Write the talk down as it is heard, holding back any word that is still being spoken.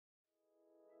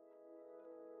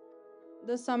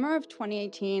The summer of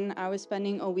 2018, I was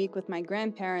spending a week with my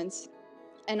grandparents,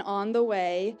 and on the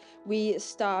way, we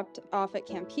stopped off at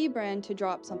Camp Hebron to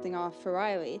drop something off for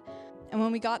Riley. And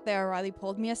when we got there, Riley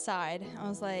pulled me aside. I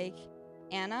was like,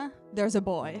 Anna, there's a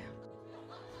boy.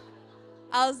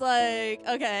 I was like,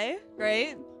 okay,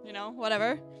 great,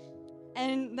 whatever.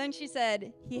 And then she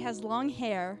said, he has long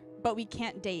hair, but we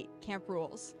can't date, camp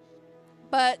rules.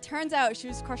 But turns out she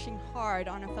was crushing hard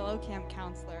on a fellow camp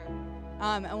counselor.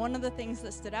 And one of the things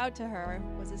that stood out to her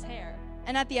was his hair.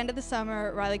 And at the end of the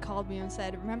summer, Riley called me and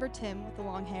said, remember Tim with the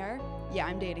long hair? Yeah,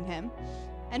 I'm dating him.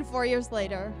 And 4 years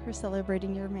later, we're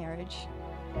celebrating your marriage.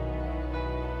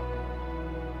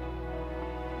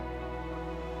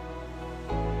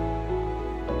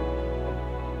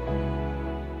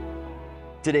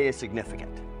 Today is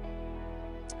significant.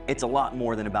 It's a lot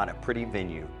more than about a pretty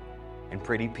venue and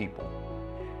pretty people,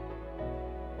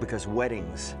 because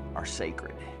weddings are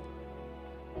sacred.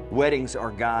 Weddings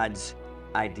are God's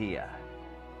idea.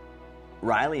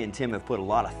 Riley and Tim have put a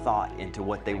lot of thought into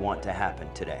what they want to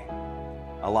happen today.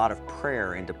 A lot of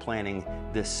prayer into planning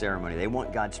this ceremony. They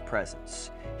want God's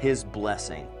presence, His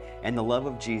blessing, and the love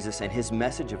of Jesus and His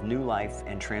message of new life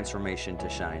and transformation to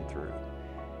shine through.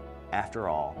 After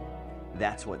all,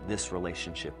 that's what this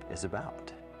relationship is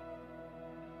about.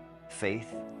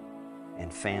 Faith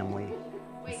and family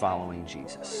and following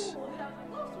Jesus.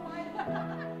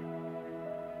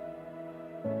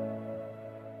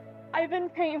 I've been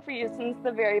praying for you since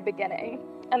the very beginning,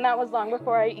 and that was long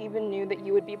before I even knew that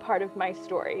you would be part of my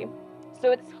story.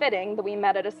 So it's fitting that we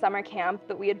met at a summer camp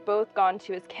that we had both gone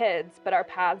to as kids, but our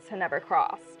paths had never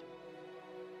crossed.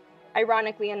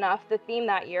 Ironically enough, the theme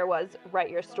that year was Write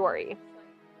Your Story.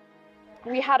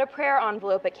 We had a prayer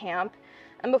envelope at camp,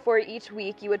 and before each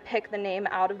week you would pick the name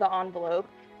out of the envelope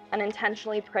and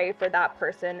intentionally pray for that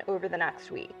person over the next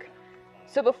week.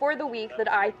 So before the week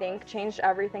that I think changed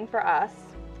everything for us,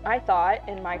 I thought,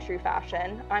 in my true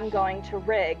fashion, I'm going to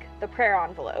rig the prayer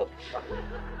envelope.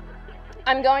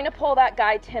 I'm going to pull that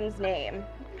guy Tim's name.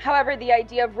 However, the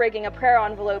idea of rigging a prayer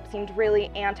envelope seemed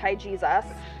really anti-Jesus.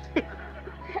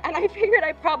 And I figured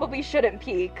I probably shouldn't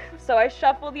peek. So I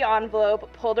shuffled the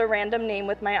envelope, pulled a random name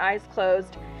with my eyes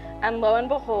closed, and lo and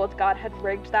behold, God had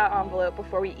rigged that envelope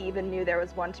before we even knew there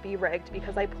was one to be rigged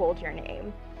because I pulled your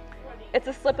name. It's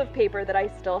a slip of paper that I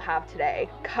still have today,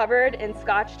 covered in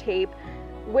Scotch tape,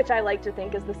 which I like to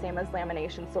think is the same as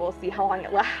lamination, so we'll see how long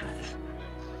it lasts.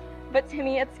 But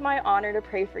Timmy, it's my honor to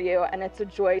pray for you, and it's a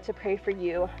joy to pray for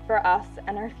you, for us,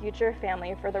 and our future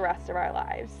family for the rest of our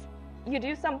lives. You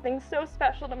do something so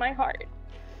special to my heart,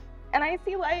 and I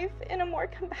see life in a more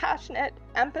compassionate,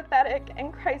 empathetic,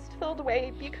 and Christ-filled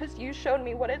way because you showed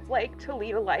me what it's like to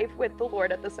lead a life with the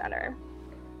Lord at the center.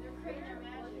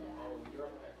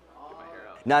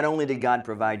 Not only did God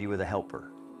provide you with a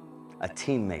helper, a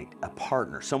teammate, a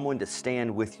partner, someone to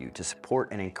stand with you, to support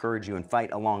and encourage you and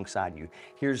fight alongside you,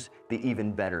 here's the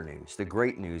even better news. The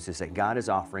great news is that God is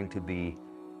offering to be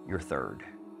your third.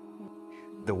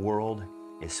 The world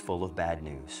is full of bad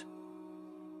news.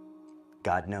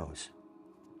 God knows.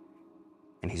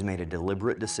 And He's made a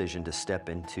deliberate decision to step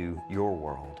into your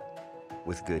world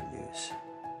with good news.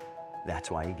 That's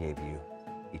why He gave you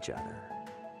each other.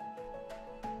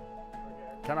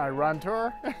 Can I run to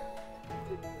her?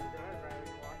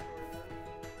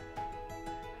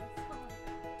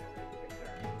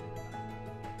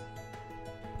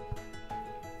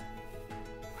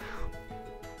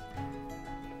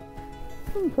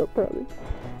 I'm so proud of you.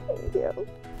 Thank you.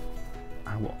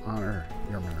 I will honor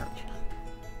your marriage.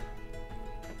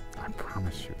 I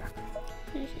promise you that.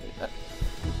 Appreciate that.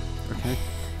 Okay?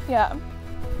 Yeah.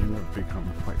 You have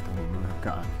become quite the woman of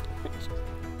God.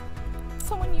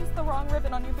 Someone used the wrong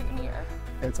ribbon on your boutonniere.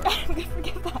 It's all right. I'm gonna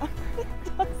forgive that.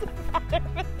 It doesn't matter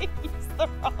if they use the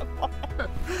wrong one.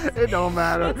 It don't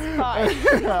matter. It's fine.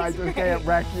 I It's just great. can't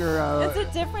wreck your. Is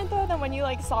it different though than when you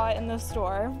saw it in the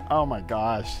store? Oh my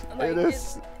gosh. Like, it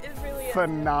is it really is.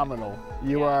 phenomenal.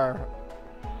 You Yeah. are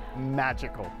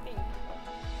magical.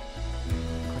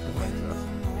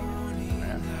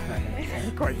 Man,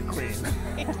 quite the queen.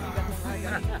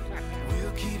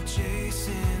 We'll keep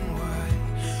chasing what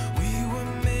we were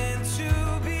meant to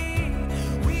be.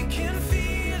 We can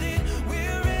feel it.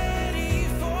 We're ready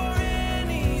for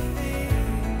anything.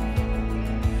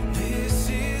 This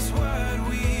is what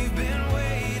we've been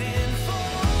waiting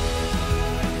for.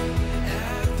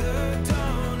 At the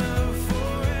dawn of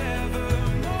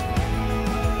forevermore,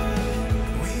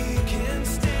 we can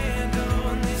stand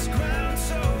on this ground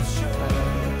so sure.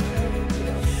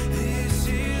 This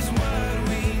is what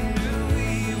we knew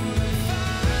we would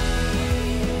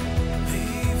find.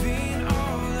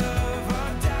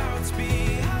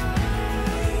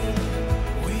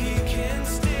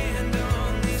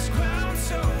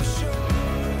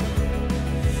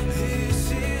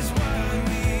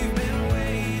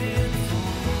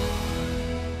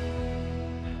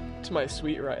 To my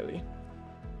sweet Riley,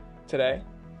 today,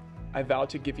 I vow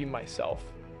to give you myself,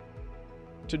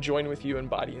 to join with you in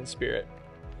body and spirit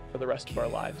for the rest of our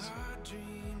lives.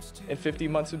 In 50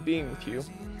 months of being with you,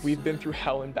 we've been through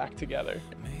hell and back together.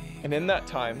 And in that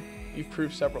time, you've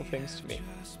proved several things to me.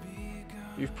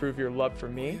 You've proved your love for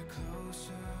me,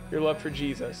 your love for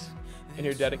Jesus, and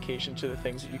your dedication to the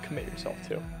things that you commit yourself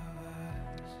to.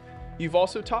 You've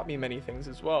also taught me many things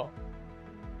as well.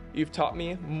 You've taught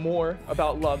me more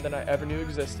about love than I ever knew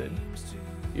existed.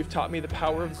 You've taught me the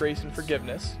power of grace and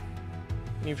forgiveness.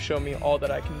 And you've shown me all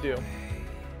that I can do,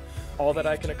 all that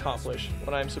I can accomplish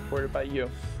when I am supported by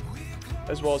you,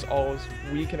 as well as all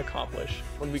we can accomplish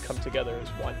when we come together as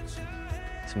one.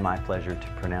 It's my pleasure to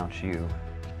pronounce you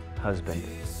husband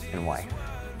and wife.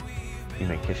 You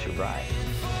may kiss your bride.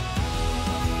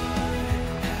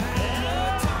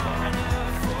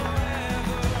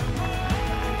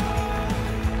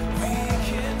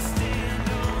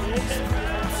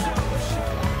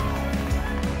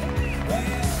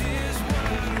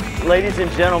 Ladies and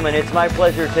gentlemen, it's my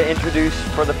pleasure to introduce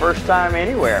for the first time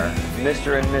anywhere,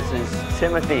 Mr. and Mrs.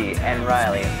 Timothy and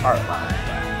Riley Hartline.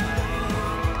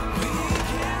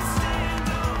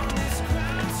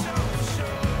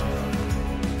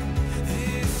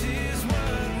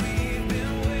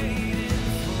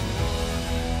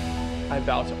 I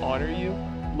vow to honor you,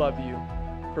 love you,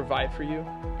 provide for you,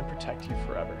 and protect you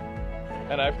forever.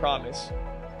 And I promise,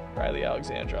 Riley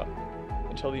Alexandra,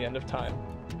 until the end of time,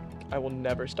 I will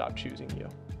never stop choosing you.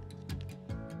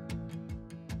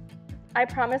 I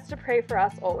promise to pray for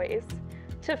us always,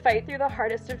 to fight through the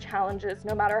hardest of challenges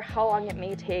no matter how long it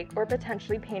may take or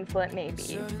potentially painful it may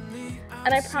be.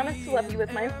 And I promise to love you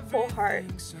with my whole heart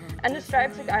and to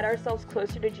strive to guide ourselves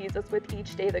closer to Jesus with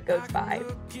each day that goes by.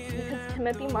 Because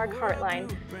Timothy Mark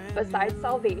Hartline, besides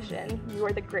salvation, you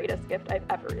are the greatest gift I've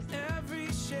ever received.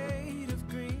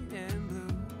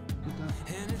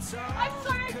 I'm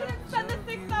sorry I couldn't spend the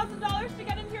 $6,000 to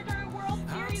get into your during World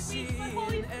Series week, but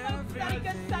holy smokes, that a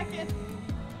good second.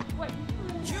 Wait.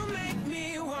 You make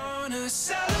me wanna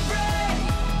celebrate,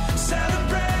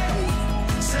 celebrate,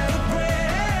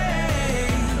 celebrate,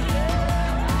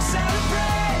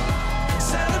 celebrate,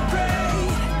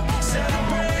 celebrate,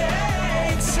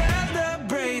 celebrate,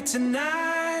 celebrate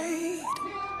tonight.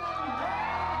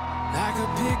 Like a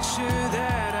picture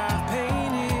that I've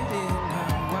painted in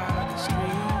my wildest dreams,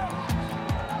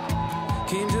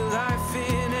 came to life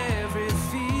in every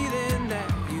feeling that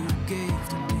you gave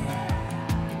to me.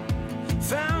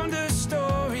 Found a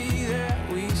story that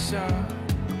we saw.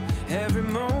 Every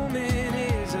moment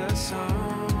is a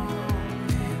song.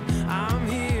 I'm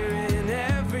hearing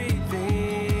everything.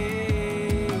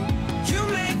 You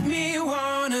make me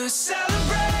wanna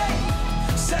celebrate,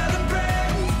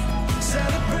 celebrate,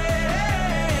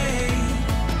 celebrate,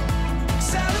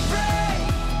 celebrate,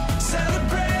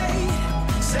 celebrate,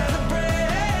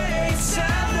 celebrate,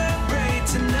 celebrate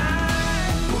tonight.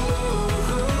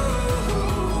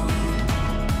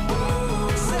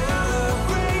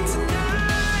 Celebrate tonight.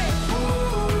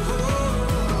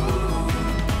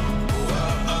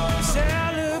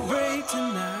 Celebrate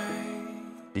tonight.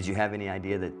 Did you have any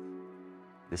idea that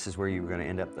this is where you were going to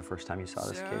end up the first time you saw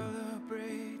this kid?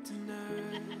 Celebrate tonight.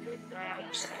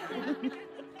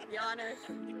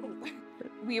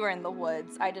 We were in the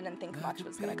woods. I didn't think much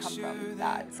was going to come from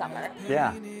that summer.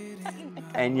 Yeah.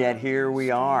 And yet here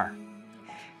we are,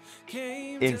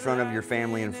 in front of your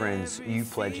family and friends, you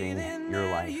pledging your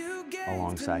life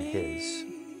alongside his.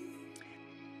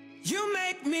 You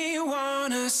make me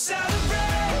wanna celebrate.